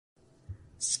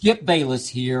Skip Bayless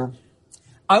here.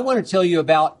 I want to tell you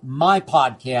about my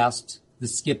podcast, The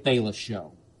Skip Bayless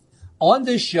Show. On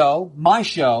this show, my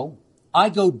show, I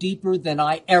go deeper than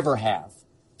I ever have,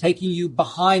 taking you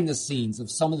behind the scenes of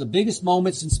some of the biggest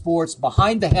moments in sports,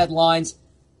 behind the headlines,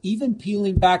 even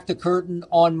peeling back the curtain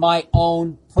on my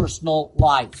own personal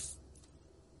life.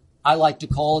 I like to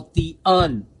call it the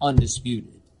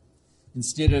undisputed.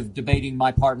 Instead of debating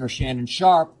my partner Shannon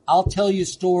Sharp, I'll tell you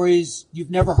stories you've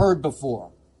never heard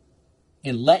before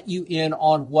and let you in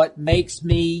on what makes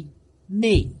me,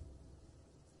 me.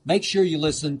 Make sure you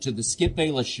listen to The Skip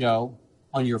Bayless Show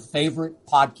on your favorite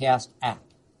podcast app.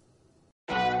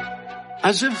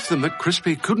 As if the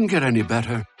McCrispy couldn't get any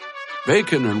better,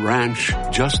 Bacon and Ranch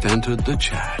just entered the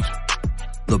chat.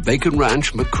 The Bacon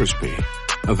Ranch McCrispy,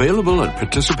 available at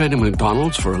participating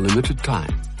McDonald's for a limited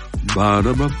time.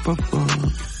 Ba-da-ba-ba-ba.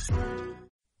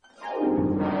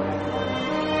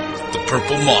 The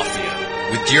Purple Mafia,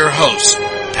 with your host,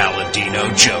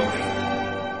 Paladino Joey.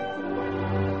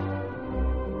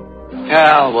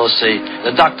 Well, we'll see.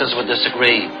 The doctors would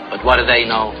disagree, but what do they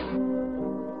know?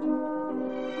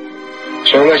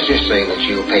 So let's just say that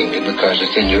you'll pay me because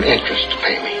it's in your interest to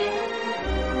pay me.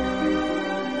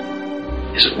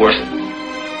 Is it worth it?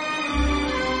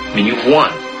 I mean, you've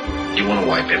won. You want to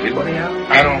wipe everybody out?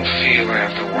 I don't feel I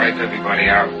have to wipe everybody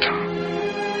out, Tom.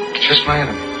 Just my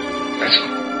enemy. That's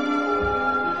all.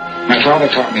 My father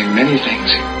taught me many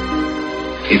things.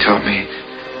 He taught me,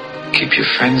 keep your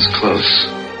friends close,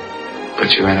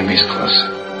 but your enemies closer.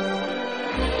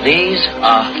 These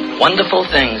are wonderful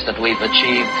things that we've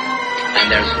achieved,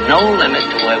 and there's no limit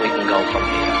to where we can go from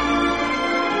here.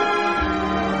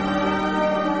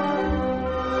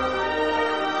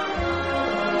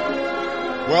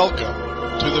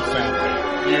 Welcome to the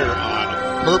family here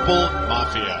on Purple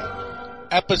Mafia,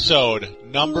 episode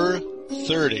number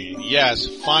 30. Yes,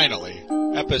 finally,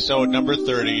 episode number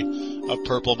 30 of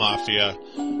Purple Mafia.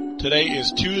 Today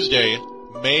is Tuesday,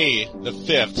 May the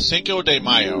 5th, Cinco de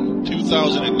Mayo,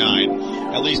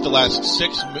 2009. At least the last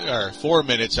 4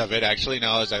 minutes of it, actually,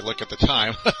 now as I look at the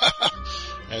time,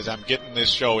 as I'm getting this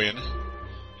show in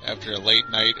after a late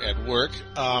night at work.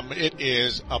 It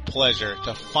is a pleasure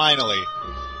to finally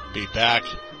be back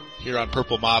here on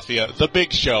Purple Mafia, the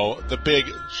big show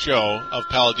of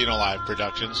Paladino Live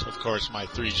Productions. Of course, my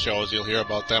 3 shows, you'll hear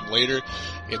about them later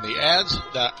in the ads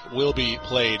that will be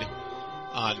played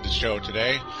on the show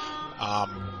today.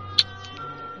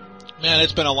 Man,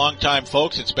 it's been a long time,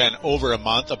 folks. It's been over a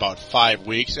month, about 5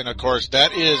 weeks, and of course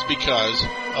that is because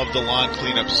of the lawn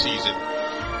cleanup season.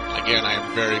 Again, I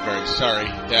am very, very sorry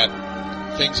that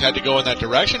things had to go in that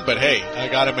direction, but hey, I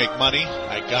gotta make money.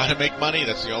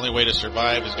 That's the only way to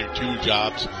survive, is do 2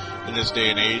 jobs in this day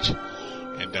and age.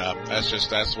 And that's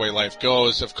the way life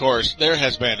goes. Of course, there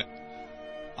has been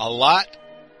a lot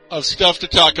of stuff to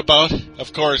talk about.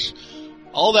 Of course,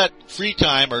 all that free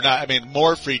time,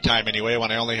 more free time anyway,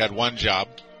 when I only had 1 job.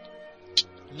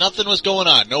 Nothing was going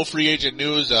on. No free agent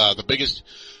news. The biggest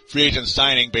free agent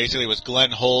signing basically was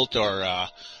Glenn Holt or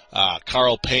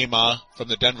Carl Pema from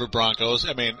the Denver Broncos.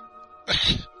 I mean,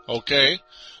 okay.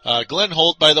 Glenn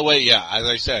Holt, by the way, yeah, as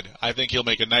I said, I think he'll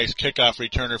make a nice kickoff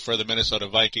returner for the Minnesota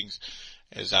Vikings,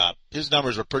 as his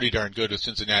numbers were pretty darn good with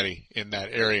Cincinnati in that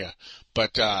area.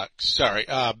 But sorry,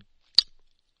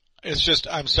 it's just,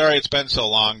 I'm sorry it's been so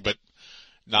long, but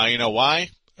now you know why.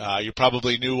 You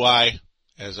probably knew why,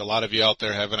 as a lot of you out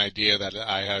there have an idea that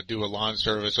I do a lawn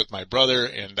service with my brother,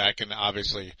 and that can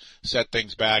obviously set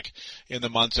things back in the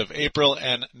months of April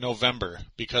and November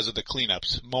because of the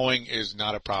cleanups. Mowing is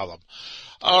not a problem.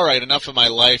 All right, enough of my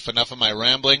life, enough of my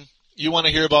rambling. You want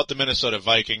to hear about the Minnesota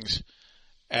Vikings,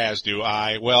 as do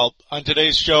I. Well, on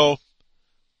today's show,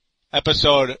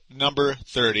 episode number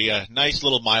 30, a nice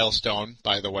little milestone,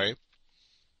 by the way.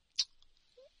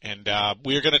 And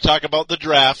we're going to talk about the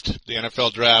draft, the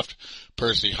NFL draft,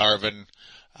 Percy Harvin,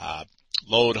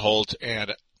 Lode Holt,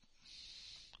 and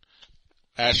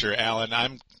Asher Allen.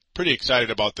 I'm pretty excited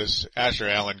about this Asher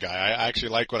Allen guy. I actually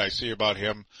like what I see about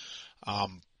him.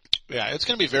 Yeah, it's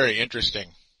going to be very interesting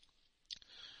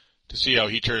to see how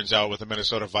he turns out with the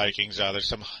Minnesota Vikings. There's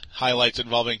some highlights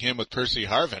involving him with Percy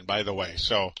Harvin, by the way.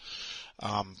 So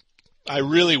I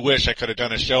really wish I could have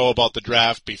done a show about the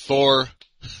draft before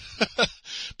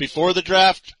before the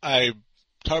draft.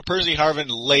 Percy Harvin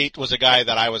late was a guy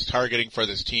that I was targeting for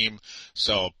this team,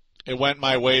 so it went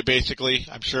my way basically.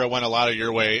 I'm sure it went a lot of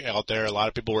your way out there. A lot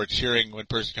of people were cheering when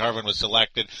Percy Harvin was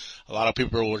selected. A lot of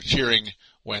people were cheering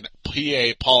when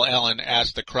PA Paul Allen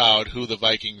asked the crowd who the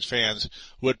Vikings fans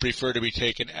would prefer to be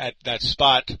taken at that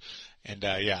spot. And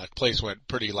yeah, the place went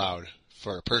pretty loud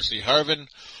for Percy Harvin.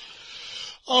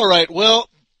 All right, well,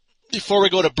 before we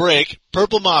go to break,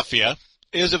 Purple Mafia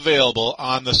is available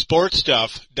on the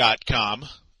sportstuff.com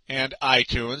and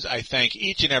iTunes. I thank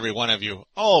each and every one of you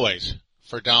always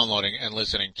for downloading and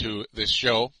listening to this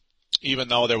show. Even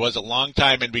though there was a long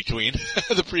time in between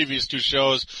the previous two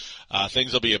shows,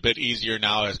 things will be a bit easier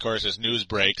now, of course, as news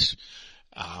breaks.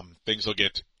 Things will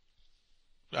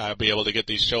be able to get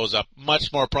these shows up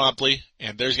much more promptly,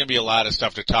 and there's going to be a lot of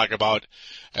stuff to talk about,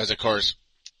 as of course,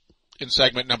 in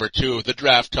segment number 2, the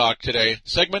draft talk today.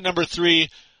 Segment number 3,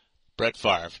 Brett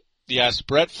Favre. Yes,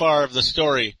 Brett Favre, the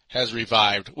story has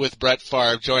revived with Brett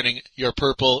Favre joining your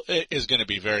Purple. It is going to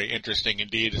be very interesting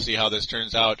indeed to see how this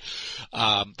turns out.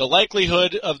 The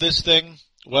likelihood of this thing,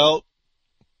 well,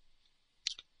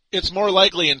 it's more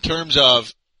likely in terms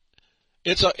of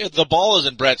the ball is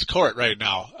in Brett's court right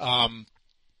now.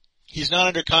 He's not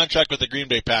under contract with the Green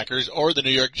Bay Packers or the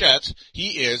New York Jets.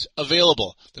 He is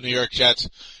available. The New York Jets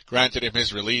granted him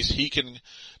his release. He can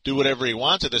do whatever he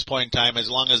wants at this point in time as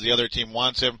long as the other team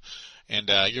wants him. And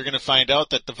you're going to find out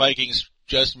that the Vikings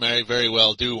just very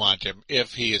well do want him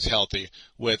if he is healthy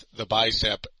with the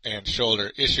bicep and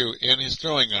shoulder issue in his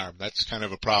throwing arm. That's kind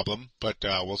of a problem, but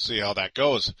we'll see how that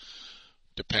goes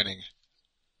depending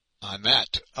on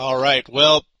that. All right,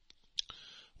 well,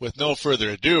 with no further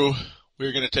ado,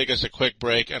 we're going to take us a quick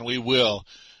break, and we will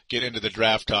get into the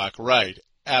draft talk right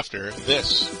after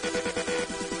this.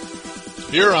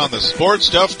 Here on the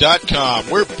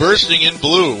sportstuff.com, we're bursting in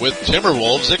blue with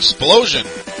Timberwolves Explosion.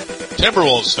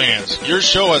 Timberwolves fans, your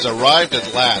show has arrived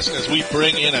at last as we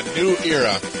bring in a new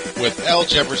era with Al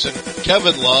Jefferson,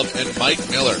 Kevin Love, and Mike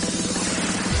Miller.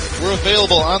 We're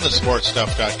available on the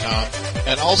sportstuff.com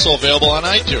and also available on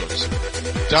iTunes.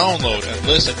 Download and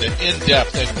listen to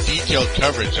in-depth and detailed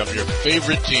coverage of your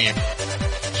favorite team.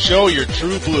 Show your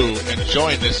true blue and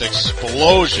join this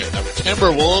explosion of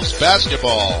Timberwolves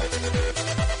basketball.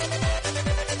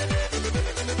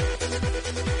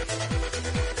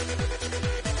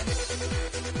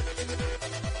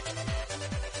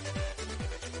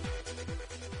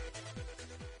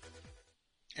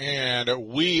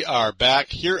 And we are back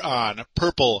here on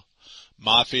Purple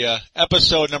Mafia,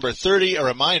 episode number 30, a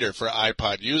reminder for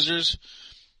iPod users.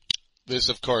 This,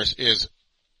 of course, is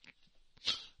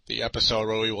the episode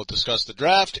where we will discuss the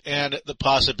draft and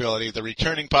the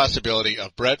returning possibility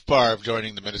of Brett Favre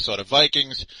joining the Minnesota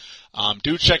Vikings.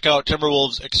 Do check out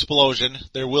Timberwolves Explosion.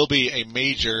 There will be a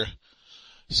major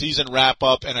season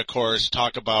wrap-up and, of course,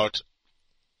 talk about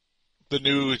the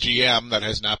new GM that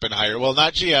has not been hired. Well,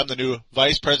 not GM, the new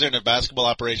Vice President of Basketball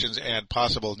Operations and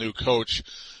possible new coach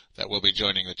that will be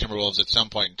joining the Timberwolves at some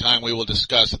point in time. We will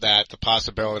discuss that, the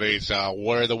possibilities,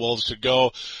 where the Wolves should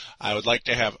go. I would like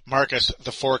to have Marcus,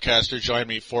 the forecaster, join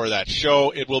me for that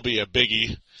show. It will be a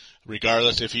biggie,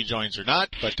 regardless if he joins or not,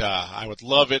 but I would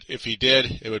love it if he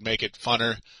did. It would make it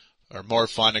funner, or more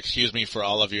fun, for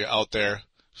all of you out there.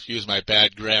 Excuse my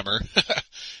bad grammar.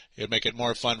 It would make it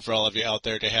more fun for all of you out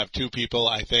there to have two people,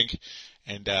 I think.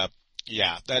 And,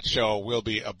 yeah, that show will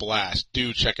be a blast.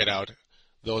 Do check it out.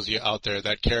 Those of you out there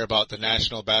that care about the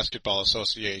National Basketball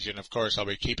Association. Of course, I'll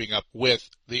be keeping up with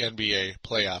the NBA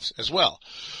playoffs as well.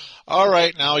 All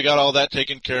right, now we got all that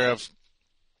taken care of.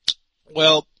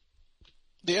 Well,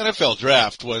 the NFL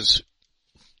draft was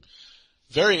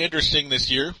very interesting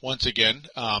this year, once again.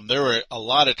 There were a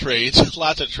lot of trades,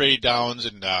 lots of trade downs,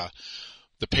 and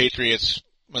the Patriots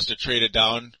must have traded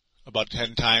down about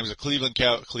 10 times. The Cleveland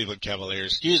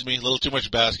Cavaliers, a little too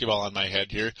much basketball on my head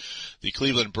here. The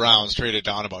Cleveland Browns traded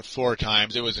down about 4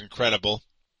 times. It was incredible.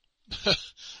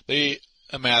 They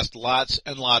amassed lots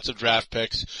and lots of draft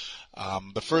picks.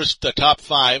 The top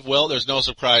 5, well, there's no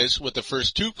surprise with the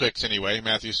first 2 picks anyway.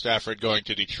 Matthew Stafford going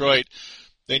to Detroit.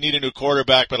 They need a new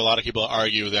quarterback, but a lot of people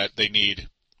argue that they need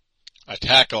a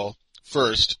tackle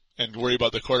first and worry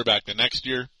about the quarterback the next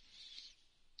year.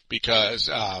 Because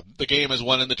the game is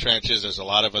won in the trenches, as a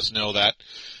lot of us know that.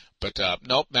 But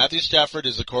nope, Matthew Stafford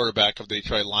is the quarterback of the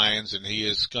Detroit Lions, and he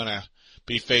is going to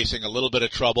be facing a little bit of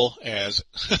trouble as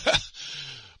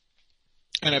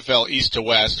NFL East to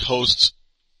West hosts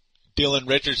Dylan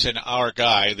Richardson, our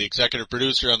guy, the executive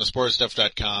producer on the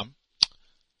sportstuff.com,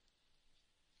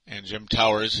 and Jim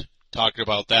Towers talked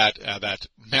about that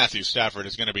Matthew Stafford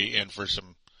is going to be in for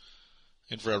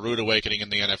a rude awakening in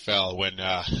the NFL when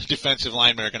defensive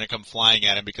linemen are going to come flying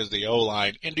at him because the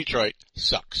O-line in Detroit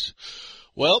sucks.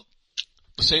 Well,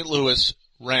 the St. Louis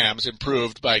Rams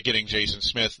improved by getting Jason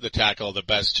Smith, the tackle, the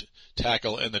best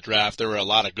tackle in the draft. There were a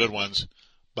lot of good ones,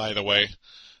 by the way.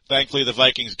 Thankfully, the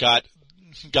Vikings got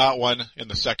one in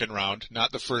the second round,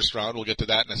 not the first round. We'll get to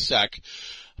that in a sec.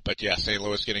 But yeah, St.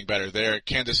 Louis getting better there.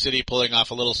 Kansas City pulling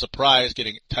off a little surprise,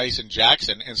 getting Tyson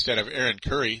Jackson instead of Aaron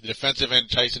Curry. The defensive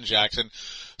end Tyson Jackson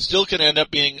still can end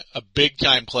up being a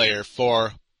big-time player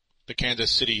for the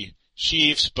Kansas City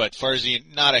Chiefs, but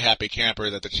Farzine, not a happy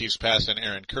camper that the Chiefs passed on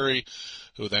Aaron Curry,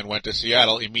 who then went to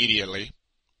Seattle immediately.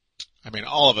 I mean,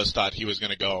 all of us thought he was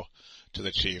going to go to the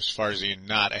Chiefs. Farzine,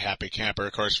 not a happy camper.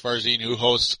 Of course, Farzine, who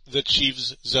hosts the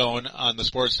Chiefs Zone on the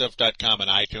sportstuff.com and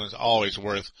iTunes, always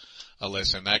worth a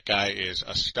listen. That guy is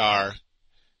a star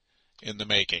in the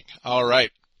making. All right.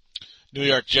 New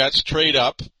York Jets trade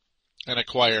up and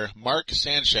acquire Mark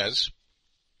Sanchez.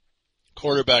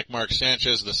 Quarterback Mark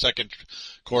Sanchez, the second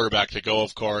quarterback to go,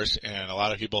 of course, and a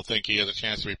lot of people think he has a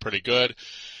chance to be pretty good.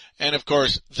 And, of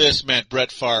course, this meant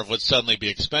Brett Favre would suddenly be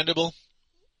expendable.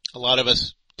 A lot of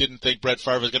us didn't think Brett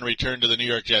Favre was going to return to the New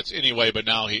York Jets anyway, but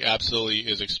now he absolutely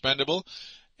is expendable.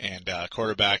 And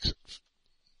quarterback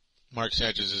Mark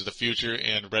Sanchez is the future,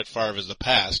 and Brett Favre is the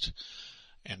past.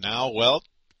 And now, well,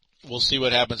 we'll see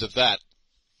what happens with that.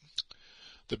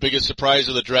 The biggest surprise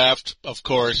of the draft, of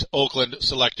course, Oakland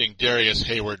selecting Darius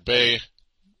Hayward-Bay.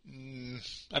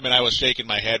 I mean, I was shaking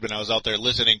my head when I was out there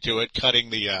listening to it,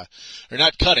 doing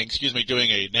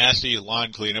a nasty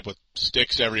lawn cleanup with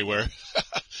sticks everywhere.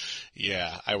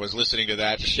 Yeah, I was listening to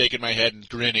that, shaking my head and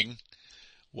grinning.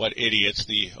 What idiots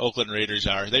the Oakland Raiders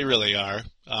are. They really are.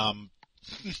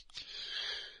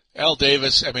 Al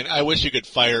Davis, I mean, I wish you could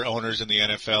fire owners in the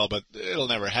NFL, but it'll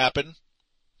never happen.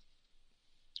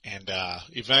 And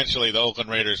eventually the Oakland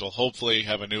Raiders will hopefully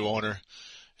have a new owner,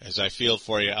 as I feel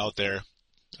for you out there,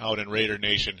 out in Raider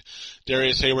Nation.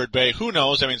 Darius Hayward-Bay, who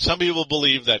knows? I mean, some people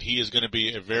believe that he is going to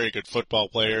be a very good football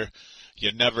player.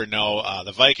 You never know.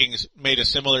 The Vikings made a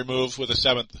similar move with a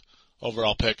 7th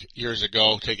overall pick years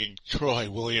ago, taking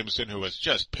Troy Williamson, who was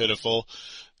just pitiful,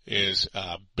 is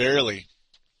barely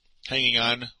hanging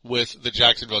on with the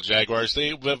Jacksonville Jaguars.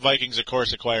 The Vikings, of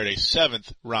course, acquired a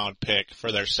 7th round pick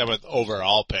for their 7th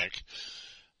overall pick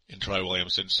in Troy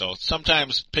Williamson. So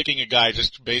sometimes picking a guy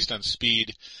just based on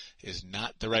speed is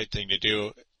not the right thing to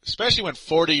do, especially when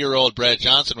 40-year-old Brad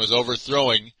Johnson was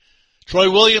overthrowing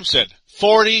Troy Williamson.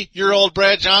 40-year-old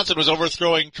Brad Johnson was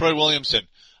overthrowing Troy Williamson.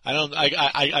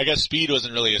 I guess speed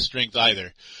wasn't really a strength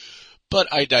either.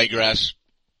 But I digress.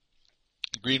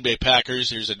 Green Bay Packers,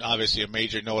 here's obviously a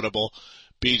major notable,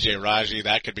 B.J. Raji.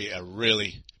 That could be a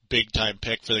really big-time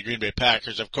pick for the Green Bay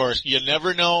Packers. Of course, you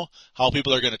never know how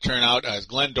people are going to turn out. As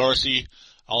Glenn Dorsey,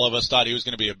 all of us thought he was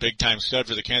going to be a big-time stud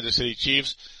for the Kansas City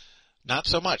Chiefs. Not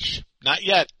so much. Not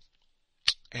yet.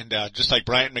 And just like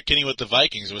Bryant McKinney with the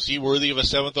Vikings, was he worthy of a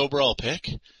 7th overall pick?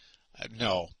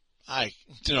 No.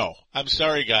 I'm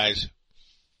sorry, guys.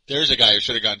 There's a guy who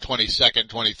should have gone 22nd,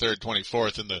 23rd,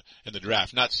 24th in the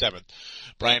draft, not 7th.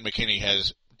 Bryant McKinney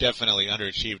has definitely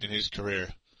underachieved in his career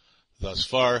thus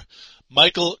far.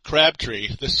 Michael Crabtree,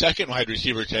 the second wide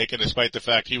receiver taken, despite the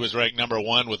fact he was ranked number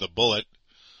 1 with a bullet,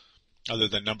 other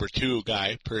than number 2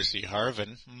 guy, Percy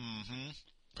Harvin.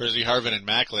 Percy Harvin and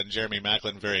Macklin, Jeremy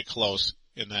Macklin, very close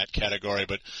in that category,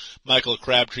 but Michael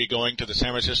Crabtree going to the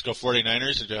San Francisco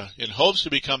 49ers in hopes to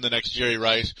become the next Jerry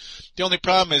Rice. The only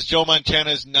problem is Joe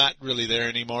Montana is not really there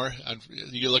anymore.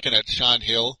 You're looking at Sean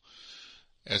Hill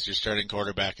as your starting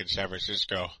quarterback in San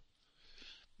Francisco.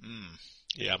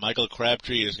 Yeah, Michael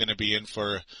Crabtree is going to be in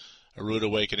for a rude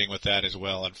awakening with that as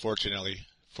well, unfortunately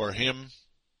for him.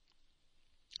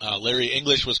 Larry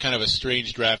English was kind of a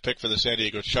strange draft pick for the San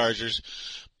Diego Chargers.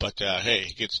 But, hey,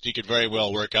 he could very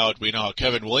well work out. We know how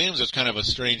Kevin Williams was kind of a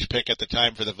strange pick at the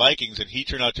time for the Vikings, and he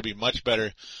turned out to be much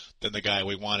better than the guy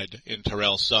we wanted in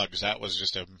Terrell Suggs. That was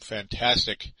just a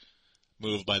fantastic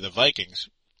move by the Vikings,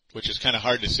 which is kind of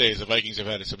hard to say, as the Vikings have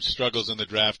had some struggles in the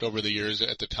draft over the years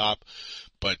at the top.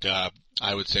 But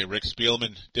I would say Rick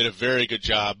Spielman did a very good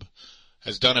job,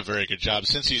 has done a very good job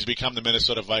since he's become the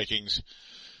Minnesota Vikings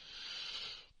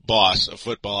boss of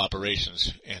football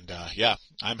operations. And, yeah,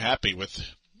 I'm happy with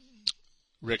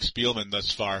Rick Spielman thus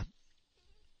far.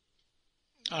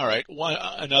 All right,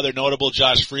 another notable,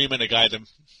 Josh Freeman, a guy the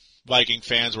Viking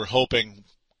fans were hoping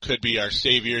could be our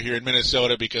savior here in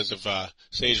Minnesota because of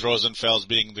Sage Rosenfels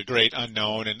being the great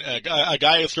unknown, and a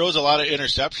guy who throws a lot of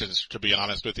interceptions, to be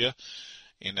honest with you,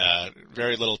 in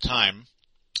very little time.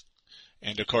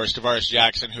 And, of course, Tavares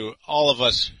Jackson, who all of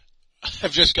us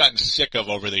have just gotten sick of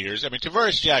over the years. I mean,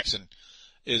 Tavares Jackson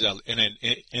is an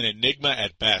enigma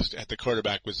at best at the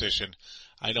quarterback position.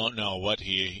 I don't know what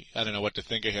to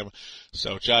think of him.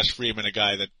 So Josh Freeman, a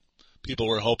guy that people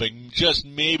were hoping just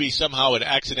maybe somehow would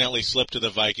accidentally slip to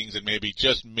the Vikings, and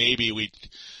maybe we'd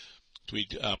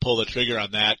pull the trigger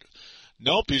on that.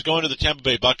 Nope, he's going to the Tampa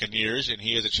Bay Buccaneers, and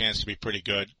he has a chance to be pretty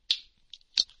good.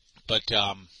 But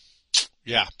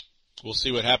yeah, we'll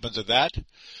see what happens with that.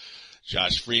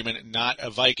 Josh Freeman, not a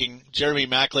Viking. Jeremy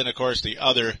Maclin, of course, the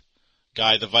other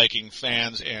guy the Viking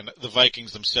fans and the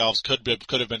Vikings themselves could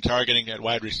have been targeting at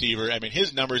wide receiver. I mean,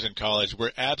 his numbers in college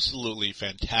were absolutely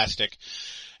fantastic.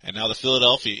 And now the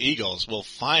Philadelphia Eagles will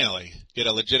finally get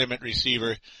a legitimate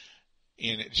receiver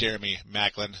in Jeremy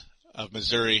Maclin of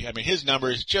Missouri. I mean, his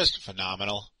numbers just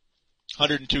phenomenal.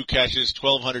 102 catches,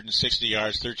 1,260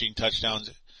 yards, 13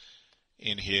 touchdowns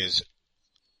in his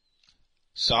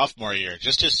sophomore year.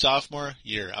 Just his sophomore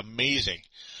year. Amazing.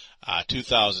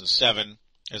 2007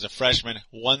 as a freshman,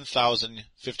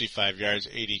 1,055 yards,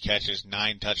 80 catches,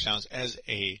 9 touchdowns as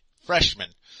a freshman.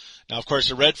 Now, of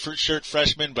course, a red shirt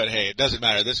freshman, but hey, it doesn't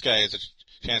matter. This guy has a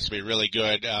chance to be really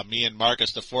good. Me and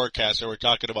Marcus, the forecaster, were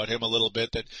talking about him a little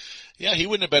bit that, yeah, he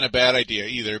wouldn't have been a bad idea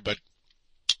either, but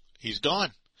he's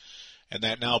gone. And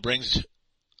that now brings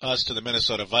us to the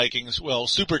Minnesota Vikings. Well,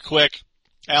 super quick,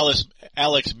 Alex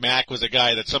Mack was a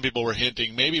guy that some people were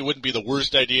hinting maybe it wouldn't be the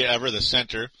worst idea ever, the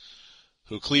center,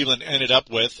 who Cleveland ended up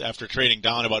with after trading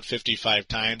down about 55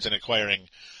 times and acquiring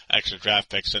extra draft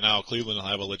picks. So now Cleveland will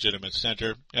have a legitimate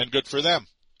center, and good for them.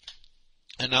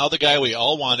 And now the guy we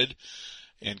all wanted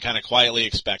and kind of quietly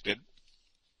expected.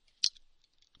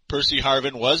 Percy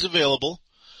Harvin was available,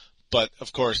 but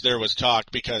of course there was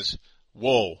talk because,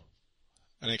 whoa,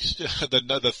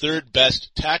 the third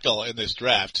best tackle in this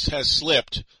draft has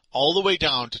slipped all the way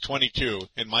down to 22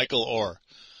 in Michael Orr,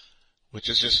 which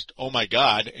is just, oh my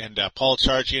God. And Paul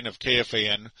Charchian of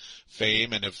KFAN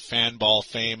fame and of Fanball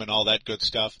fame and all that good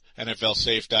stuff,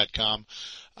 NFLSafe.com,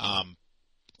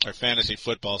 or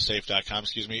FantasyFootballSafe.com,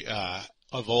 excuse me,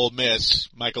 of Ole Miss,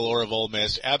 Michael Orr of Ole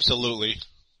Miss, absolutely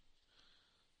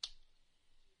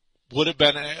would have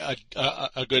been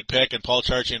a good pick, and Paul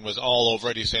Charchian was all over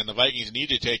it. He's saying the Vikings need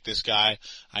to take this guy.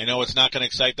 I know it's not going to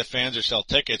excite the fans or sell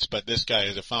tickets, but this guy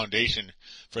is a foundation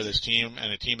for this team,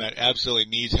 and a team that absolutely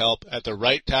needs help at the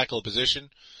right tackle position,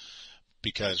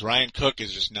 because Ryan Cook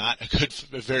is just not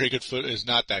a very good foot, is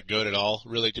not that good at all,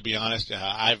 really, to be honest.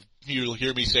 You'll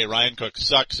hear me say Ryan Cook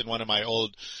sucks in one of my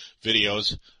old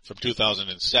videos from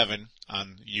 2007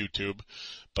 on YouTube,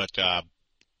 but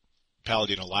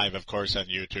Paladino Live, of course, on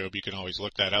YouTube. You can always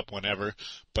look that up whenever.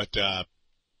 But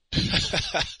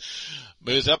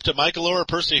it's up to Michael Orr or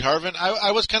Percy Harvin.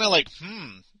 I was kind of like,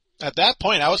 At that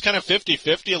point, I was kind of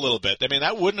 50-50 a little bit. I mean,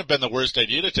 that wouldn't have been the worst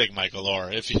idea to take Michael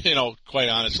Orr, if quite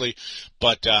honestly.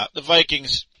 But the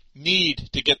Vikings need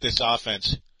to get this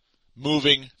offense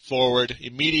moving forward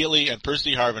immediately, and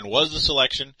Percy Harvin was the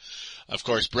selection. Of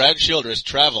course, Brad Childress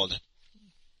traveled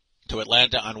to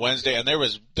Atlanta on Wednesday, and it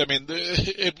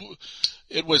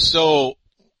was so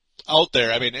out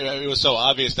there. I mean, it was so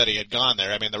obvious that he had gone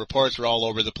there. I mean, the reports were all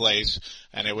over the place,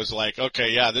 and it was like,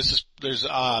 okay, yeah,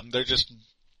 they're just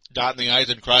dotting the I's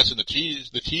and crossing the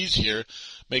T's here,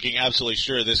 making absolutely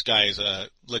sure this guy is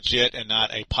legit and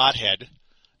not a pothead.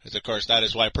 As of course, that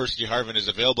is why Percy Harvin is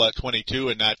available at 22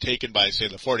 and not taken by, say,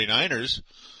 the 49ers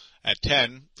at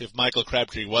 10, if Michael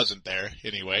Crabtree wasn't there,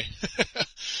 anyway.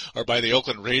 Or by the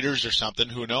Oakland Raiders or something.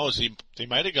 Who knows? He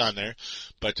might have gone there.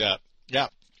 But, yeah,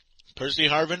 Percy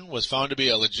Harvin was found to be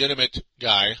a legitimate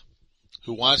guy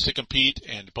who wants to compete,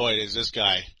 and boy, is this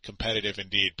guy competitive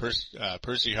indeed.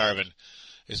 Percy Harvin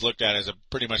is looked at as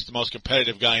pretty much the most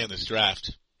competitive guy in this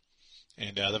draft.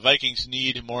 And the Vikings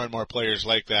need more and more players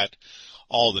like that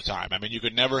all the time. I mean, you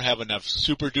could never have enough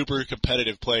super-duper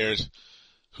competitive players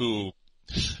who,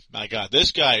 my God,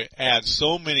 this guy adds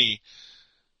so many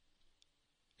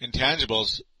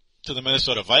intangibles to the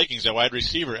Minnesota Vikings at wide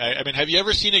receiver. I mean, have you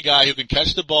ever seen a guy who can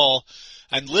catch the ball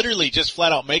and literally just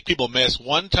flat out make people miss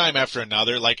one time after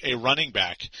another, like a running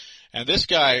back? And this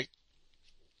guy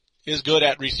is good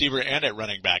at receiver and at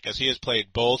running back, as he has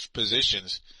played both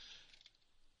positions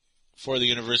for the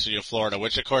University of Florida,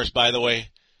 which, of course, by the way,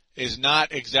 is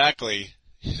not exactly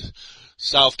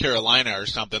South Carolina or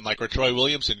something like where Troy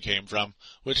Williamson came from,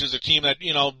 which is a team that,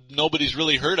 nobody's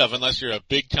really heard of unless you're a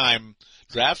big-time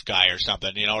draft guy or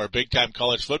something, or a big-time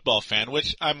college football fan,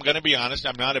 which I'm going to be honest,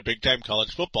 I'm not a big-time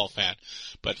college football fan.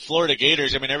 But Florida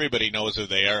Gators, I mean, everybody knows who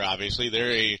they are, obviously.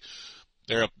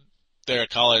 They're a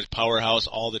college powerhouse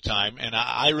all the time, and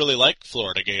I really like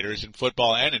Florida Gators in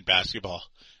football and in basketball.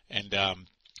 And,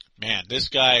 man, this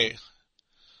guy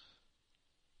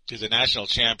is a national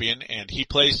champion, and he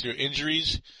plays through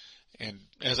injuries. And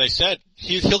as I said,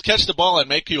 he'll catch the ball and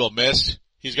make people miss.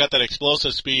 He's got that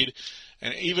explosive speed.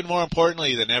 And even more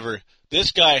importantly than ever,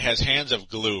 this guy has hands of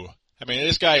glue. I mean,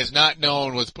 this guy is not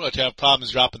known to have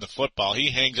problems dropping the football. He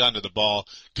hangs onto the ball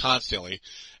constantly.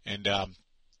 And,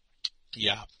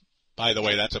 yeah, by the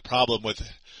way, that's a problem with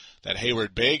that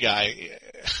Hayward Bay guy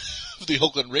of the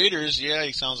Oakland Raiders. Yeah,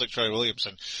 he sounds like Troy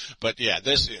Williamson. But yeah,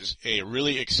 this is a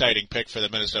really exciting pick for the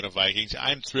Minnesota Vikings.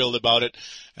 I'm thrilled about it,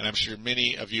 and I'm sure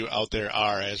many of you out there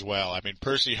are as well. I mean,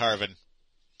 Percy Harvin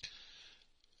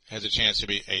has a chance to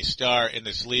be a star in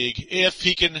this league if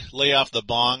he can lay off the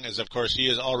bong, as of course he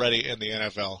is already in the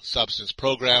NFL substance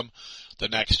program. The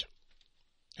next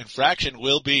infraction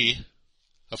will be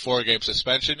a 4-game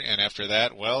suspension, and after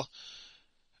that, well,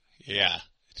 yeah,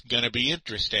 it's gonna be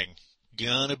interesting.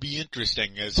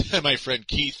 As my friend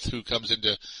Keith, who comes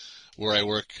into where I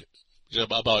work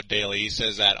about daily, he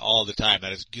says that all the time,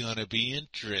 that it's gonna be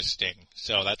interesting.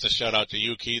 So that's a shout out to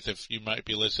you, Keith, if you might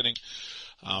be listening.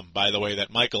 By the way,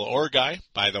 that Michael Orr guy,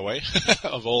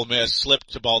 of Ole Miss,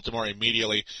 slipped to Baltimore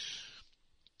immediately,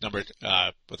 with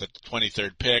a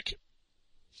 23rd pick.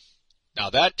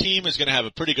 Now that team is going to have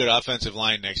a pretty good offensive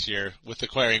line next year with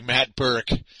acquiring Matt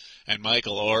Burke and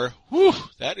Michael Orr. Whew,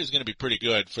 that is going to be pretty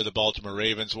good for the Baltimore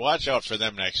Ravens. Watch out for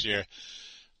them next year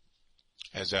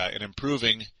as an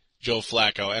improving Joe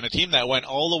Flacco, and a team that went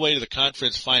all the way to the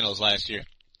conference finals last year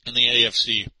in the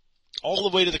AFC. All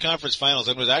the way to the conference finals,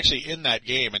 and was actually in that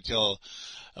game until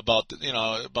about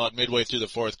midway through the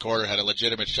fourth quarter, had a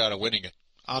legitimate shot of winning it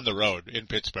on the road in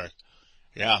Pittsburgh.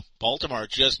 Yeah, Baltimore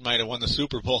just might have won the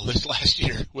Super Bowl this last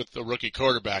year with the rookie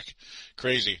quarterback.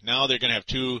 Crazy. Now they're going to have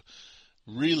two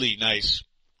really nice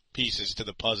pieces to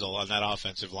the puzzle on that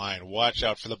offensive line. Watch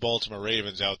out for the Baltimore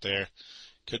Ravens out there.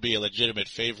 Could be a legitimate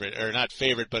favorite, or not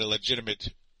favorite, but a legitimate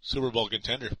Super Bowl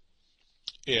contender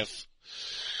if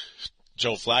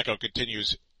Joe Flacco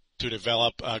continues to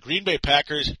develop. Green Bay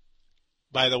Packers,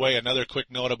 by the way, another quick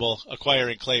notable,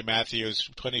 acquiring Clay Matthews,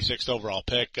 26th overall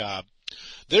pick.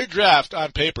 Their draft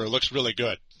on paper looks really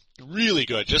good. Really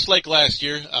good. Just like last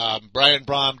year, Brian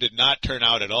Brom did not turn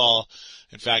out at all.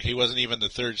 In fact, he wasn't even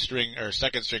the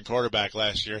second string quarterback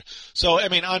last year. So, I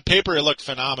mean, on paper it looked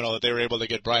phenomenal that they were able to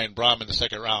get Brian Brom in the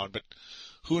second round, but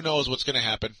who knows what's going to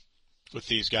happen with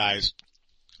these guys.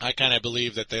 I kind of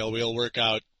believe that they will work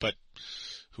out, but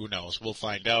who knows? We'll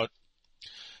find out.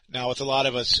 Now, with a lot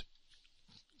of us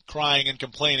crying and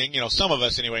complaining, some of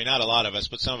us anyway, not a lot of us,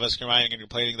 but some of us crying and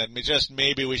complaining that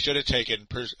maybe we should have taken,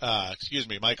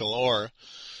 Michael Orr,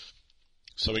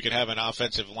 so we could have an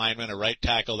offensive lineman, a right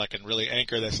tackle that can really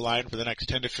anchor this line for the next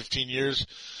 10 to 15 years.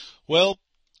 Well,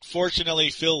 fortunately,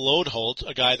 Phil Lodeholt,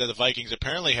 a guy that the Vikings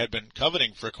apparently had been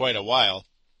coveting for quite a while,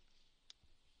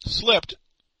 slipped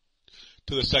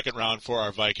to the second round for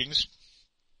our Vikings.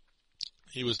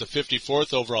 He was the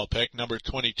 54th overall pick, number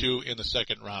 22 in the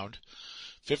second round.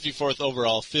 54th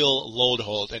overall, Phil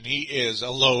Lodeholt, and he is a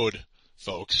load,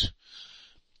 folks.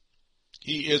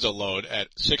 He is a load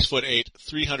at 6'8",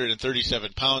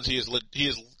 337 pounds. He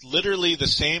is literally the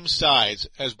same size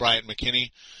as Bryant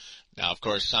McKinney. Now, of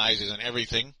course, size isn't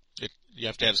everything. You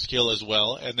have to have skill as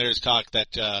well. And there's talk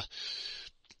that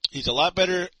he's a lot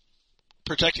better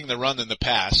protecting the run than the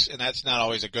pass, and that's not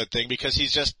always a good thing because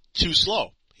he's just too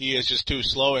slow. He is just too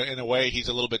slow in a way. He's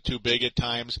a little bit too big at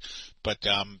times, but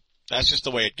that's just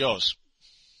the way it goes.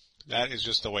 That is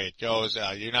just the way it goes.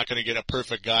 You're not going to get a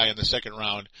perfect guy in the second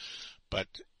round, but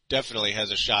definitely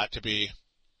has a shot to be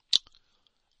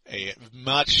a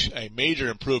major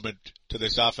improvement to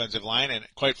this offensive line. And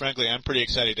quite frankly, I'm pretty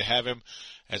excited to have him.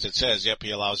 As it says,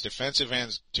 he allows defensive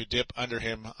ends to dip under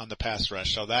him on the pass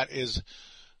rush. So that is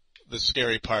the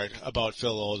scary part about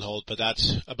Phil Lodeholt, but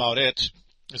that's about it.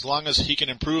 As long as he can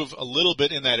improve a little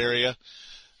bit in that area,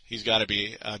 he's got to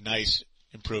be a nice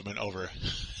improvement over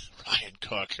Ryan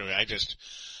Cook.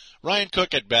 Ryan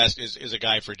Cook at best is a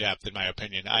guy for depth, in my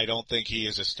opinion. I don't think he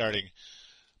is a starting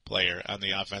player on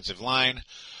the offensive line.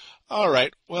 All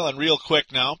right, well, and real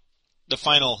quick now, the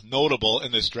final notable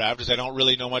in this draft is I don't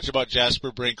really know much about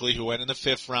Jasper Brinkley, who went in the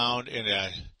 5th round, and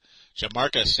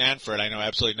Jamarca Sanford, I know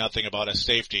absolutely nothing about, a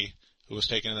safety who was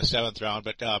taken in the 7th round,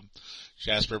 but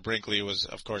Jasper Brinkley was,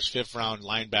 of course, 5th round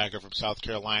linebacker from South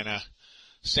Carolina.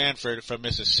 Sanford from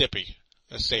Mississippi,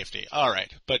 a safety. All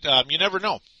right, but you never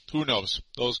know. Who knows?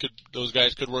 Those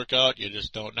guys could work out. You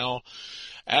just don't know.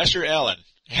 Asher Allen.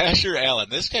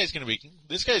 This guy's gonna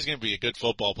be a good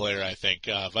football player, I think.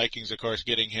 Vikings, of course,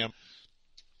 getting him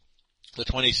the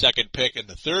 22nd pick in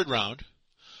the 3rd round,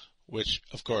 which,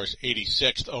 of course,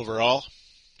 86th overall.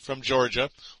 From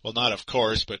Georgia. Well, not of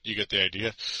course, but you get the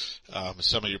idea.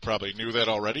 Some of you probably knew that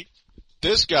already.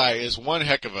 This guy is one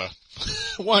heck of a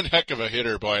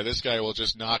hitter, boy. This guy will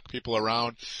just knock people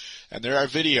around. And there are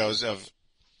videos of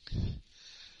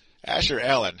Asher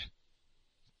Allen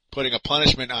putting a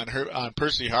punishment on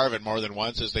Percy Harvin more than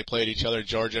once as they played each other,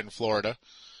 Georgia and Florida,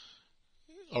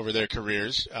 over their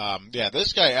careers.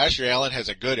 This guy, Asher Allen, has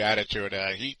a good attitude.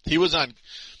 He was on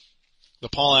the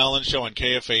Paul Allen Show on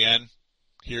KFAN,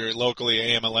 here locally,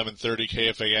 AM 1130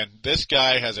 KFAN. This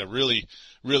guy has a really,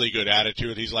 really good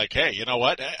attitude. He's like, hey, you know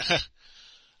what?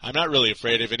 I'm not really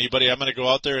afraid of anybody. I'm going to go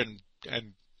out there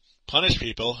and punish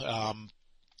people.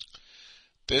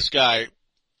 This guy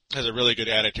has a really good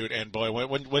attitude, and boy,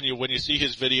 when you see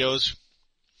his videos,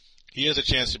 he has a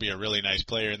chance to be a really nice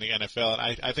player in the NFL,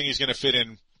 and I think he's going to fit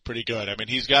in pretty good. I mean,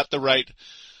 he's got it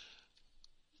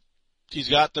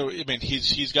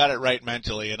right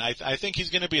mentally, and I think he's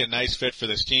going to be a nice fit for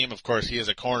this team. Of course, he is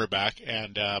a cornerback,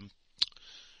 and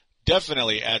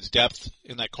definitely adds depth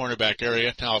in that cornerback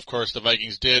area. Now, of course, the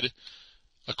Vikings did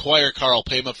acquire Carl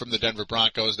Pema from the Denver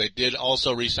Broncos. They did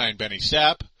also re-sign Benny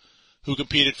Sapp, who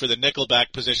competed for the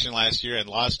nickelback position last year and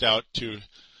lost out to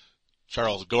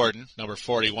Charles Gordon, number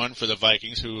 41 for the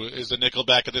Vikings, who is the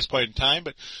nickelback at this point in time.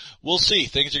 But we'll see.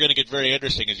 Things are going to get very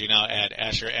interesting as you now add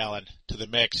Asher Allen to the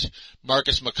mix.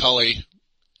 Marcus McCulley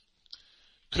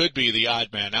could be the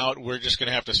odd man out. We're just going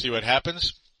to have to see what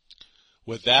happens.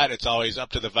 With that, it's always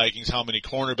up to the Vikings how many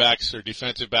cornerbacks or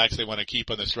defensive backs they want to keep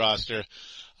on this roster.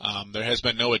 There has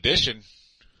been no addition,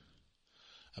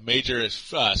 a major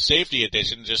safety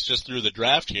addition just through the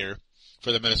draft here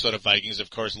for the Minnesota Vikings. Of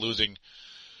course, losing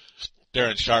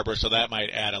Darren Sharper, so that might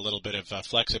add a little bit of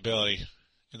flexibility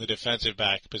in the defensive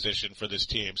back position for this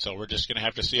team. So we're just going to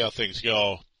have to see how things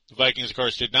go. The Vikings, of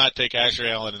course, did not take Asher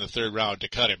Allen in the third round to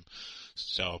cut him.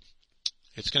 So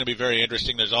it's going to be very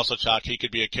interesting. There's also talk he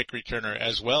could be a kick returner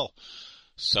as well.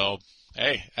 So,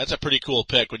 hey, that's a pretty cool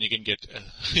pick when you can get,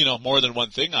 more than one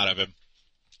thing out of him.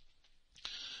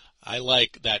 I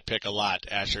like that pick a lot,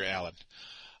 Asher Allen.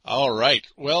 All right.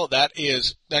 Well, that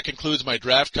concludes my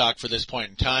draft talk for this point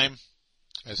in time,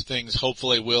 as things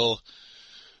hopefully will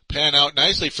pan out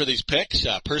nicely for these picks.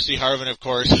 Percy Harvin, of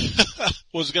course,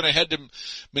 was going to head to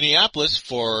Minneapolis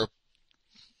for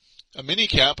a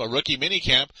rookie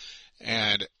minicamp,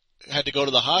 and had to go to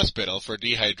the hospital for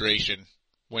dehydration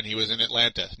when he was in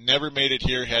Atlanta. Never made it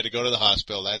here, had to go to the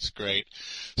hospital. That's great.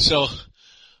 So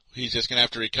he's just going to have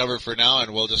to recover for now,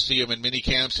 and we'll just see him in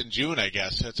minicamps in June, I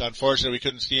guess. It's unfortunate we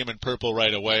couldn't see him in purple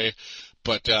right away.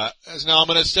 But as now I'm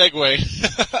going to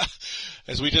segue,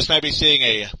 as we just might be seeing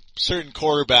a certain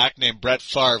quarterback named Brett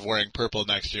Favre wearing purple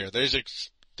next year. There's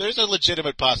a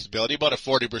legitimate possibility, about a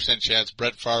 40% chance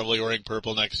Brett Favre will be wearing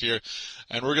purple next year,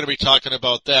 and we're going to be talking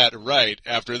about that right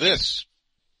after this.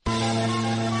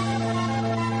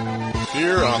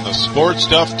 Here on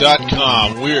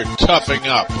thesportstuff.com, we're toughing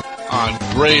up on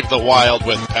Brave the Wild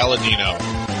with Paladino.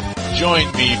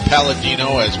 Join me,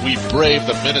 Paladino, as we brave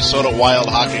the Minnesota Wild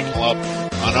Hockey Club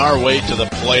on our way to the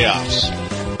playoffs.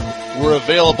 We're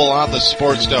available on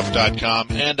thesportstuff.com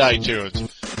and iTunes.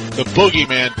 The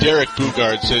boogeyman, Derek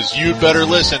Bugard, says you'd better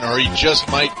listen or he just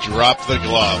might drop the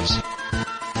gloves.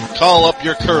 Call up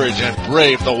your courage and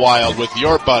brave the Wild with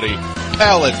your buddy,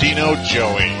 Paladino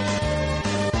Joey.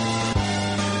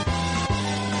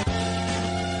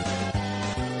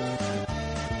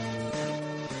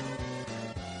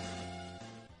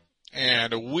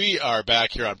 And we are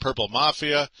back here on Purple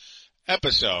Mafia,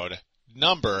 episode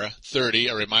number 30.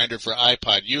 A reminder for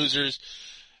iPod users,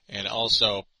 and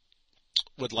also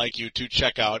would like you to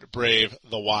check out Brave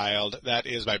the Wild. That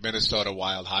is my Minnesota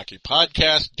Wild Hockey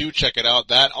podcast. Do check it out.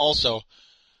 That also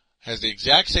has the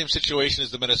exact same situation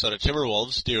as the Minnesota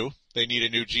Timberwolves do. They need a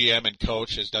new GM and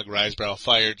coach, as Doug Risebrough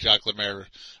fired, Jacques Lemaire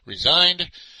resigned,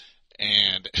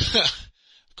 and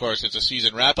of course it's a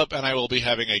season wrap-up, and I will be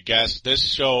having a guest.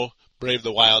 This show, Brave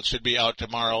the Wild, should be out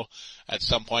tomorrow at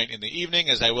some point in the evening,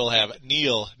 as I will have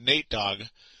Nate Dogg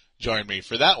join me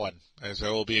for that one, as I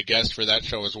will be a guest for that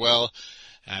show as well.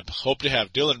 And hope to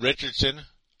have Dylan Richardson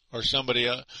or somebody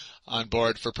on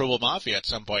board for Purple Mafia at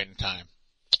some point in time.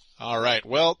 All right,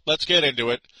 well, let's get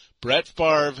into it. Brett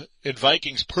Favre in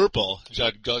Vikings Purple,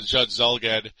 Judd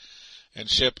Zulgad and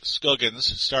Chip Scoggins,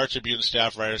 Star Tribune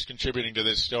staff writers, contributing to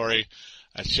this story.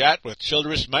 A chat with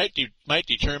Childress might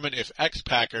determine if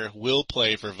ex-Packer will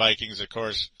play for Vikings. Of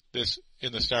course, this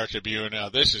in the Star Tribune.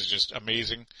 This is just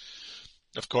amazing.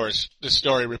 Of course, this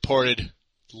story reported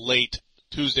late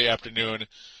Tuesday afternoon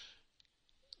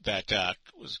that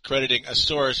was crediting a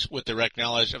source with direct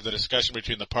knowledge of the discussion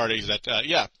between the parties that,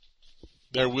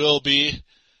 there will be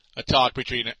a talk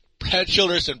between Brad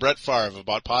Childress and Brett Favre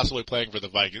about possibly playing for the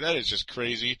Vikings. That is just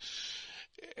crazy.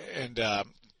 And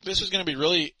this is going to be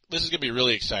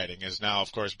really exciting, as now,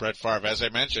 of course, Brett Favre, as I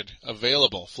mentioned,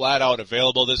 available, flat out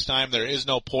available this time. There is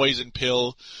no poison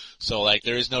pill, so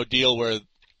there is no deal where the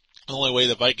only way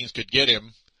the Vikings could get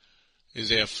him is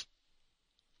if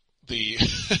the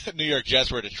New York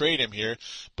Jets were to trade him here.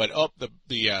 But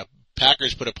the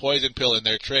Packers put a poison pill in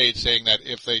their trade, saying that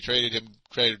if they traded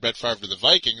Brett Favre to the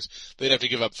Vikings, they'd have to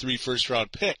give up 3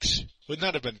 first-round picks. Wouldn't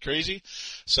that have been crazy?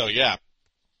 So, yeah,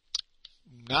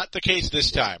 not the case this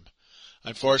time.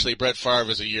 Unfortunately, Brett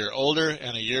Favre is a year older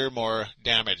and a year more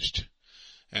damaged.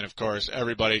 And, of course,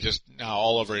 everybody just now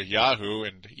all over Yahoo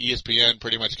and ESPN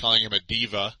pretty much calling him a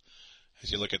diva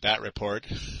as you look at that report.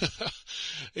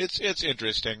 It's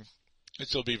interesting.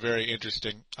 This will be very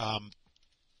interesting.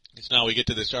 Now we get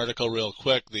to this article real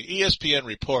quick. The ESPN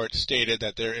report stated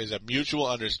that there is a mutual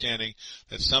understanding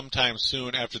that sometime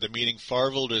soon after the meeting,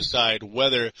 Favre will decide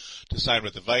whether to sign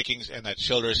with the Vikings, and that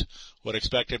Childress would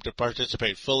expect him to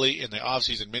participate fully in the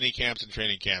offseason mini camps and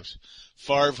training camps.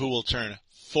 Favre, who will turn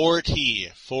 40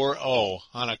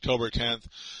 on October 10th,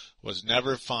 was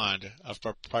never fond of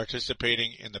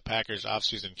participating in the Packers'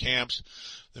 offseason camps.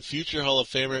 The future Hall of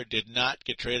Famer did not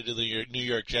get traded to the New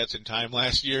York Jets in time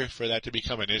last year for that to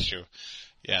become an issue.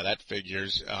 Yeah, that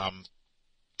figures.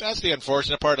 That's the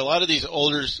unfortunate part. A lot of these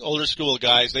older school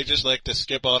guys, they just like to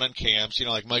skip out on camps,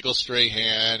 like Michael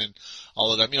Strahan and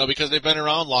all of them, because they've been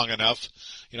around long enough.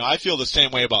 I feel the same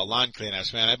way about lawn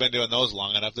cleanups, man. I've been doing those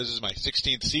long enough. This is my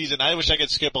 16th season. I wish I could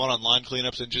skip out on lawn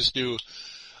cleanups and just do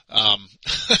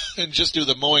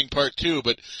the mowing part too,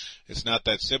 but it's not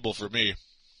that simple for me.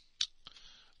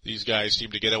 These guys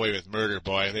seem to get away with murder,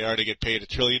 boy. They already get paid 1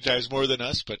 trillion times more than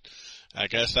us, but I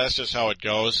guess that's just how it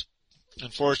goes.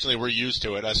 Unfortunately, we're used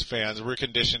to it, us fans. We're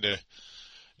conditioned to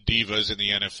divas in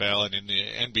the NFL and in the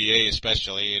NBA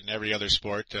especially, and every other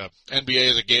sport.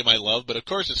 NBA is a game I love, but of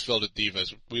course it's filled with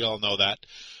divas. We all know that.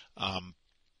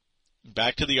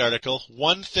 Back to the article.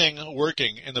 One thing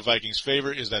working in the Vikings'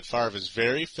 favor is that Favre is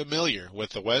very familiar with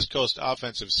the West Coast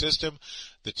offensive system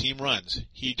the team runs.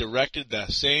 He directed the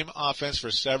same offense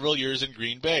for several years in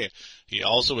Green Bay. He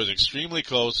also was extremely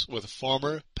close with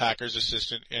former Packers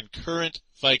assistant and current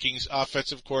Vikings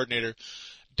offensive coordinator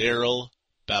Darrell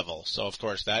Bevell. So, of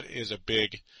course, that is a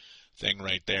big thing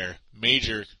right there.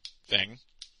 Major thing,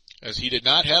 as he did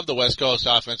not have the West Coast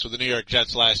offense with the New York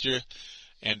Jets last year,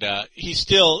 and he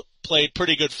still played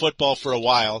pretty good football for a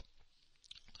while.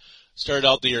 Started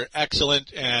out the year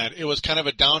excellent, and it was kind of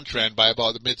a downtrend by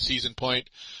about the mid-season point.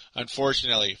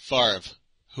 Unfortunately, Favre,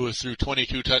 who threw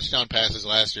 22 touchdown passes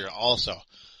last year, also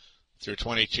threw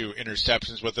 22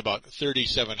 interceptions with about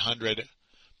 3,700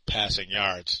 passing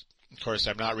yards. Of course,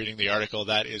 I'm not reading the article.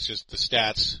 That is just the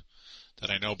stats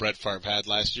that I know Brett Favre had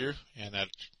last year, and that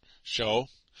show.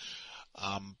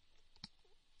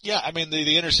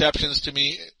 The interceptions to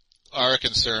me are a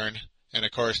concern. And,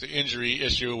 of course, the injury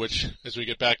issue, which, as we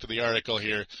get back to the article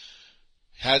here,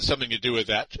 had something to do with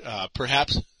that.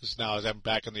 Perhaps, now as I'm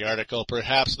back in the article,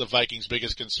 perhaps the Vikings'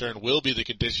 biggest concern will be the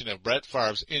condition of Brett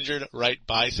Favre's injured right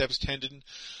biceps tendon,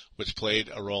 which played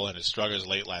a role in his struggles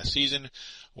late last season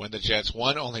when the Jets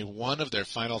won only one of their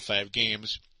final 5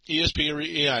 games.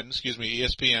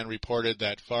 ESPN reported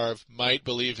that Favre might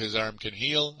believe his arm can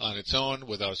heal on its own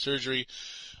without surgery,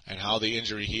 and how the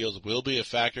injury heals will be a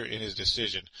factor in his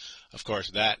decision. Of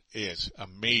course, that is a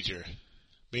major,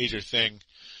 major thing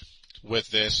with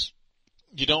this.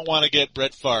 You don't want to get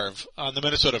Brett Favre on the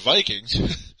Minnesota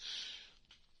Vikings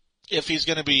if he's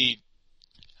going to be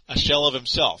a shell of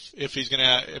himself. If he's going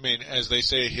to, as they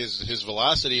say, his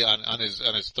velocity on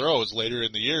his throws later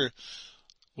in the year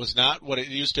was not what it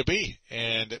used to be.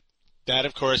 And that,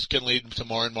 of course, can lead to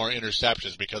more and more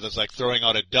interceptions because it's like throwing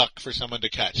out a duck for someone to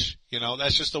catch.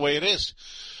 That's just the way it is.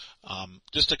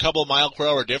 Just a couple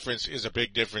mile-per-hour difference is a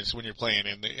big difference when you're playing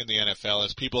in the NFL,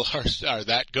 as people are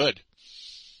that good.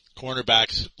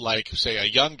 Cornerbacks like, say, a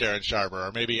young Darren Sharper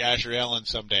or maybe Asher Allen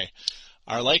someday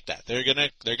are like that. They're gonna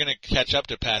catch up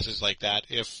to passes like that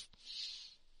if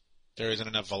there isn't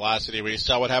enough velocity. We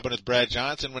saw what happened with Brad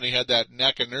Johnson when he had that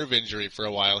neck and nerve injury for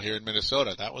a while here in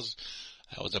Minnesota. That was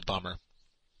a bummer.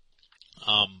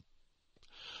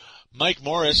 Mike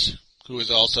Morris, who is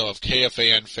also of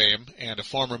KFAN fame and a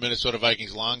former Minnesota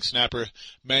Vikings long snapper,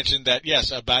 mentioned that,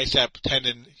 yes, a bicep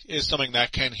tendon is something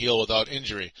that can heal without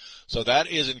injury. So that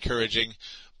is encouraging,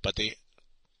 but the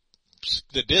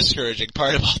discouraging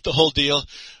part about the whole deal,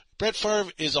 Brett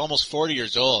Favre is almost 40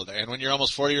 years old, and when you're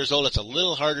almost 40 years old, it's a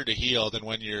little harder to heal than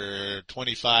when you're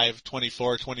 25,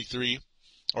 24, 23,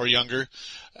 or younger.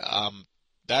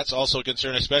 That's also a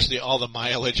concern, especially all the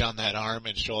mileage on that arm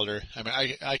and shoulder.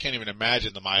 I can't even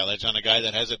imagine the mileage on a guy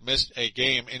that hasn't missed a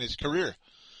game in his career.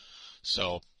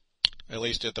 So, at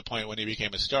least at the point when he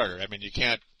became a starter. You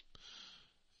can't,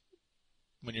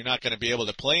 when you're not going to be able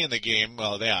to play in the game,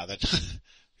 well, yeah, that,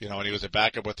 when he was a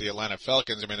backup with the Atlanta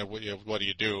Falcons, what do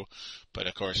you do? But,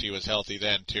 of course, he was healthy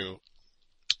then, too.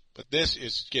 But this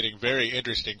is getting very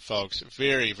interesting, folks.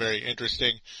 Very, very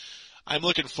interesting. I'm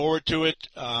looking forward to it.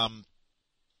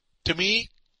 To me,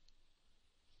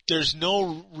 there's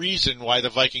no reason why the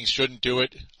Vikings shouldn't do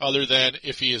it other than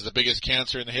if he is the biggest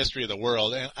cancer in the history of the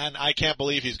world, and I can't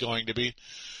believe he's going to be.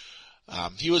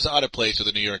 He was out of place with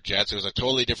the New York Jets. It was a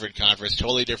totally different conference,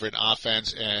 totally different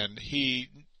offense, and he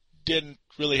didn't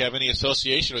really have any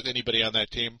association with anybody on that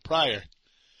team prior.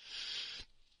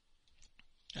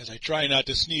 As I try not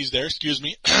to sneeze there, excuse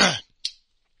me.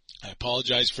 I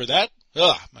apologize for that.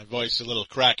 My voice is a little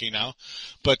cracky now.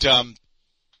 But,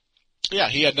 yeah,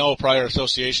 he had no prior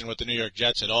association with the New York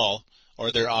Jets at all,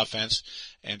 or their offense.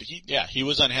 And he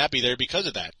was unhappy there because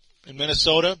of that. In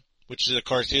Minnesota, which is, of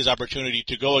course, his opportunity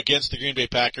to go against the Green Bay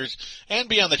Packers and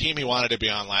be on the team he wanted to be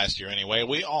on last year anyway.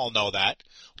 We all know that.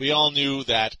 We all knew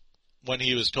that when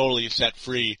he was totally set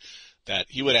free, that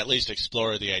he would at least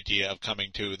explore the idea of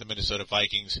coming to the Minnesota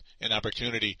Vikings, an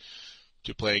opportunity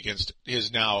to play against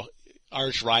his now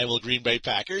arch rival Green Bay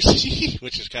Packers,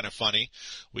 which is kind of funny.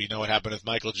 We know what happened with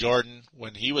Michael Jordan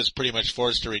when he was pretty much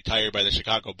forced to retire by the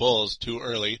Chicago Bulls too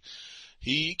early.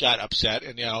 He got upset,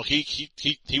 and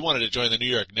he wanted to join the New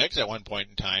York Knicks at one point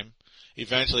in time.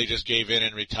 Eventually just gave in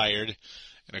and retired,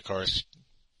 and of course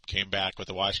came back with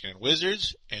the Washington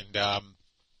Wizards, and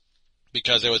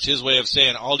because it was his way of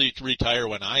saying, I'll retire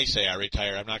when I say I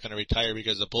retire. I'm not going to retire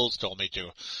because the Bulls told me to.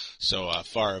 So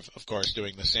Favre, of course,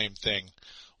 doing the same thing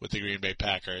with the Green Bay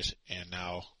Packers, and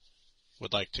now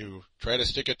would like to try to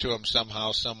stick it to him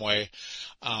somehow, some way.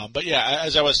 But yeah,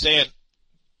 as I was saying,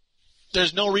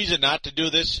 there's no reason not to do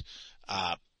this.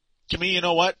 To me, you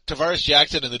know what? Tavares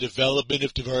Jackson and the development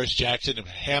of Tavares Jackson and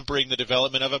hampering the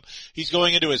development of him, he's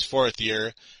going into his 4th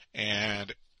year,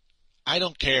 and I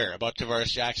don't care about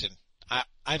Tavares Jackson.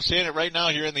 I'm saying it right now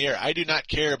here in the air. I do not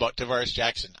care about Tavares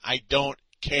Jackson. I don't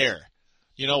care.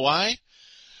 You know why?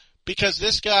 Because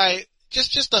this guy,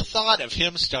 just the thought of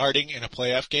him starting in a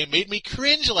playoff game made me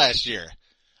cringe last year.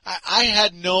 I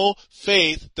had no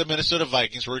faith the Minnesota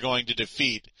Vikings were going to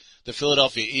defeat the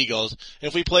Philadelphia Eagles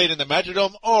if we played in the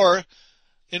Metrodome or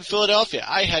in Philadelphia.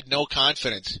 I had no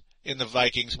confidence in the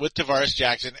Vikings with Tavares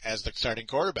Jackson as the starting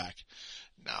quarterback.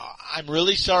 Now, I'm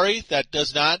really sorry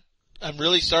I'm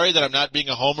really sorry that I'm not being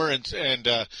a homer and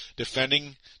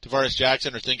defending Tavares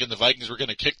Jackson or thinking the Vikings were going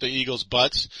to kick the Eagles'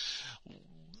 butts.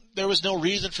 There was no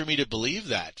reason for me to believe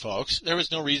that, folks. There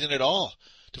was no reason at all.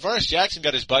 Tavares Jackson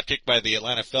got his butt kicked by the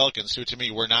Atlanta Falcons, who to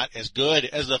me were not as good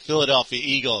as the Philadelphia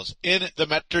Eagles in the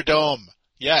Metrodome.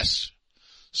 Yes.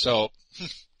 So,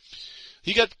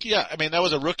 that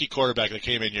was a rookie quarterback that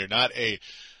came in here, not a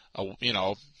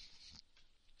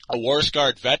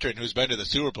war-scarred veteran who's been to the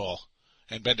Super Bowl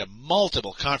and been to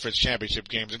multiple conference championship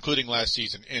games, including last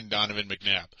season, in Donovan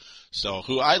McNabb. So,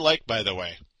 who I like, by the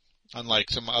way, unlike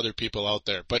some other people out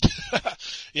there. But,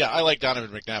 yeah, I like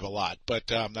Donovan McNabb a lot, but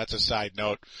that's a side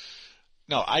note.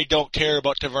 No, I don't care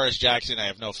about Tavares Jackson. I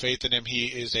have no faith in him. He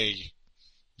is a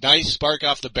nice spark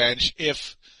off the bench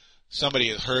if somebody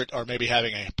is hurt or maybe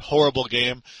having a horrible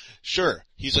game. Sure,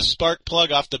 he's a spark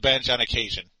plug off the bench on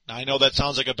occasion. Now, I know that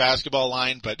sounds like a basketball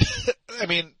line, but,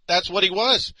 that's what he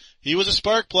was. He was a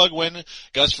spark plug when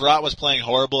Gus Frerotte was playing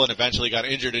horrible and eventually got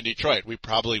injured in Detroit. We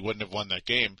probably wouldn't have won that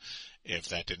game if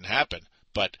that didn't happen.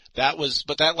 But that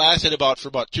lasted for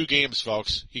about 2 games,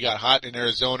 folks. He got hot in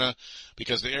Arizona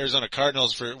because the Arizona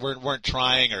Cardinals weren't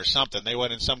trying or something. They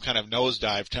went in some kind of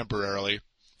nosedive temporarily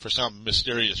for some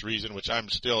mysterious reason, which I'm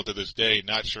still to this day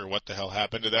not sure what the hell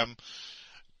happened to them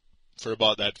for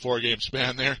about that 4-game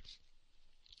span there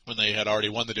when they had already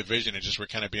won the division and just were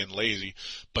kind of being lazy.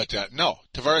 But no,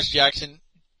 Tavares Jackson,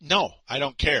 no, I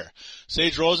don't care.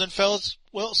 Sage Rosenfels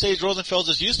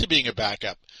is used to being a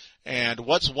backup. And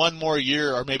what's 1 more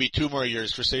year or maybe 2 more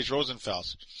years for Sage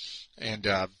Rosenfels? And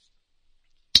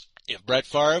if Brett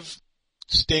Favre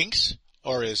stinks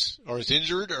or is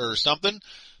injured or something,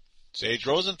 Sage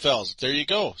Rosenfels, there you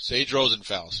go, Sage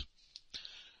Rosenfels.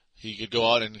 He could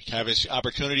go out and have his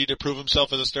opportunity to prove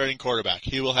himself as a starting quarterback.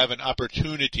 He will have an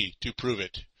opportunity to prove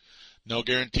it. No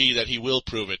guarantee that he will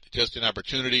prove it. Just an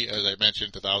opportunity, as I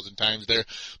mentioned 1,000 times there.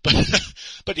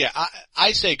 But yeah,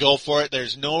 I say go for it.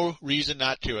 There's no reason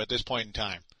not to at this point in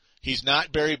time. He's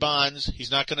not Barry Bonds.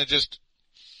 He's not going to just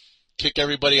kick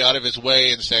everybody out of his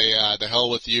way and say, the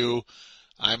hell with you.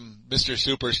 I'm Mr.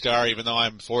 Superstar, even though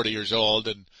I'm 40 years old.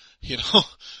 And,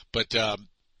 but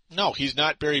no, he's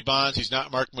not Barry Bonds. He's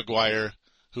not Mark McGwire,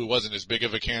 who wasn't as big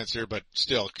of a cancer, but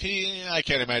still, I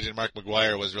can't imagine Mark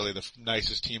McGwire was really the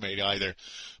nicest teammate either.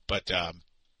 But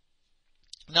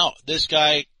no, this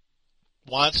guy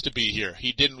wants to be here.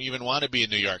 He didn't even want to be in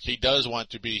New York. He does want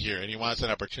to be here, and he wants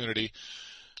an opportunity.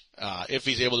 If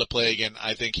he's able to play again,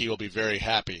 I think he will be very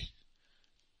happy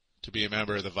to be a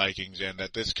member of the Vikings, and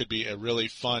that this could be a really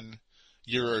fun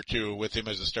year or two with him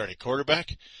as a starting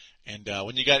quarterback. And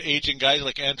when you got aging guys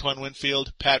like Antoine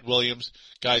Winfield, Pat Williams,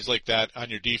 guys like that on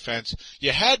your defense,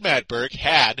 you had Matt Burke,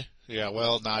 now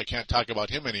I can't talk about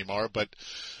him anymore, but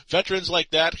veterans like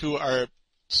that who are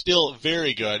still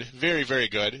very good, very, very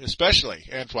good, especially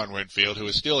Antoine Winfield, who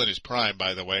is still in his prime,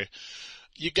 by the way.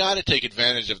 You got to take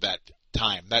advantage of that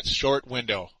time, that short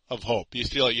window of hope.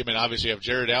 Obviously you have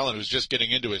Jared Allen, who's just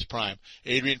getting into his prime.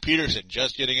 Adrian Peterson,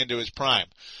 just getting into his prime.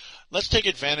 Let's take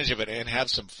advantage of it and have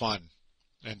some fun.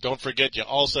 And don't forget, you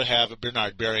also have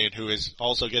Bernard Berrien, who is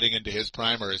also getting into his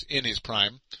prime, or is in his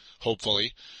prime,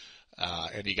 hopefully.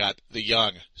 And you got the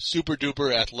young,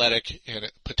 super-duper athletic,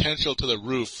 and potential to the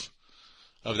roof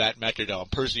of that Metrodome,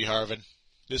 Percy Harvin.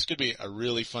 This could be a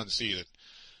really fun season.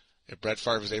 If Brett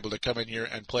Favre is able to come in here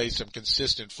and play some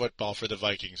consistent football for the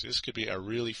Vikings, this could be a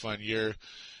really fun year.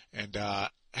 And,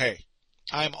 hey,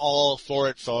 I'm all for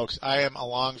it, folks. I am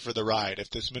along for the ride if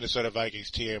this Minnesota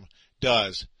Vikings team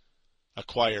does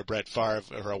acquire Brett Favre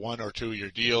for a 1 or 2 year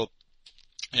deal.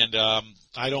 And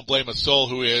I don't blame a soul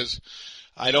who is.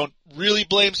 I don't really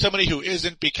blame somebody who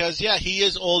isn't, because, he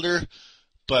is older.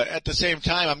 But at the same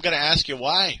time, I'm going to ask you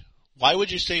why. Why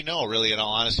would you say no, really, in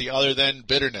all honesty, other than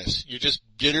bitterness? You're just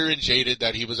bitter and jaded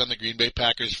that he was on the Green Bay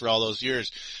Packers for all those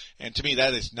years. And to me,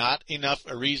 that is not enough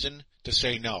a reason to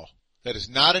say no. That is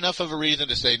not enough of a reason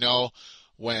to say no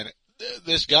when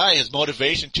this guy has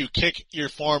motivation to kick your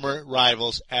former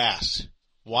rival's ass.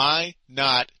 Why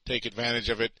not take advantage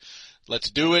of it?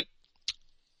 Let's do it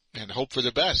and hope for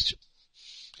the best.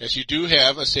 As you do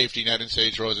have a safety net in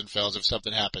Sage Rosenfels if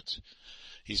something happens.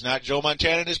 He's not Joe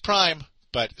Montana in his prime,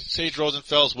 but Sage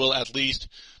Rosenfels will at least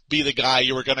be the guy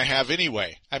you were going to have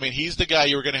anyway. I mean, he's the guy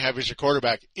you were going to have as your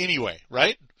quarterback anyway,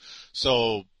 right?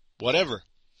 So, whatever.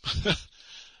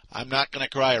 I'm not going to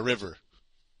cry a river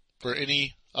for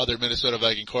any other Minnesota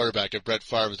Viking quarterback if Brett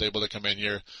Favre is able to come in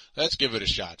here. Let's give it a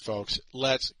shot, folks.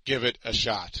 Let's give it a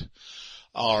shot.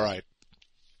 All right.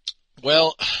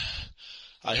 Well,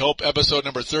 I hope episode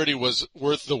number 30 was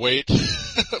worth the wait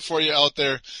for you out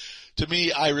there. To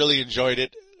me, I really enjoyed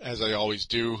it, as I always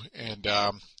do, and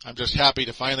I'm just happy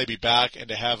to finally be back and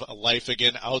to have a life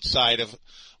again outside of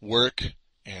work.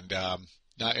 And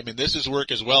this is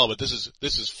work as well, but this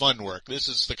is fun work. This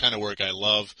is the kind of work I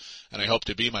love, and I hope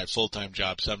to be my full-time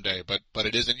job someday, but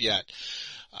it isn't yet.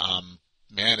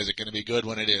 Man, is it going to be good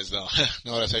when it is, though.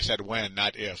 Notice I said when,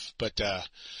 not if. But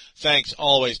thanks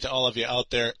always to all of you out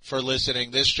there for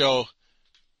listening. This show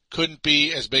couldn't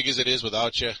be as big as it is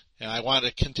without you, and I want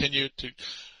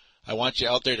you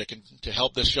out there to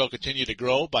help this show continue to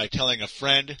grow by telling a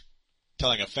friend,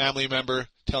 telling a family member,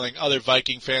 telling other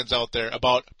Viking fans out there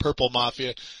about Purple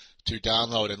Mafia to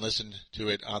download and listen to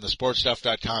it on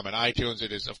thesportstuff.com and iTunes.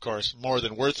 It is, of course, more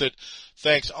than worth it.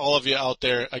 Thanks all of you out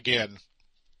there again.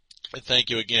 And thank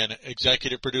you again,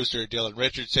 executive producer Dylan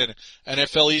Richardson.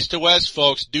 NFL East to West,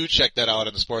 folks, do check that out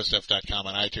on thesportstuff.com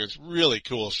and iTunes. Really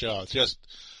cool show. It's just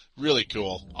really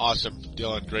cool. Awesome.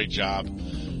 Dylan, great job.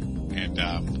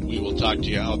 And we will talk to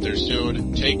you out there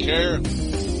soon. Take care.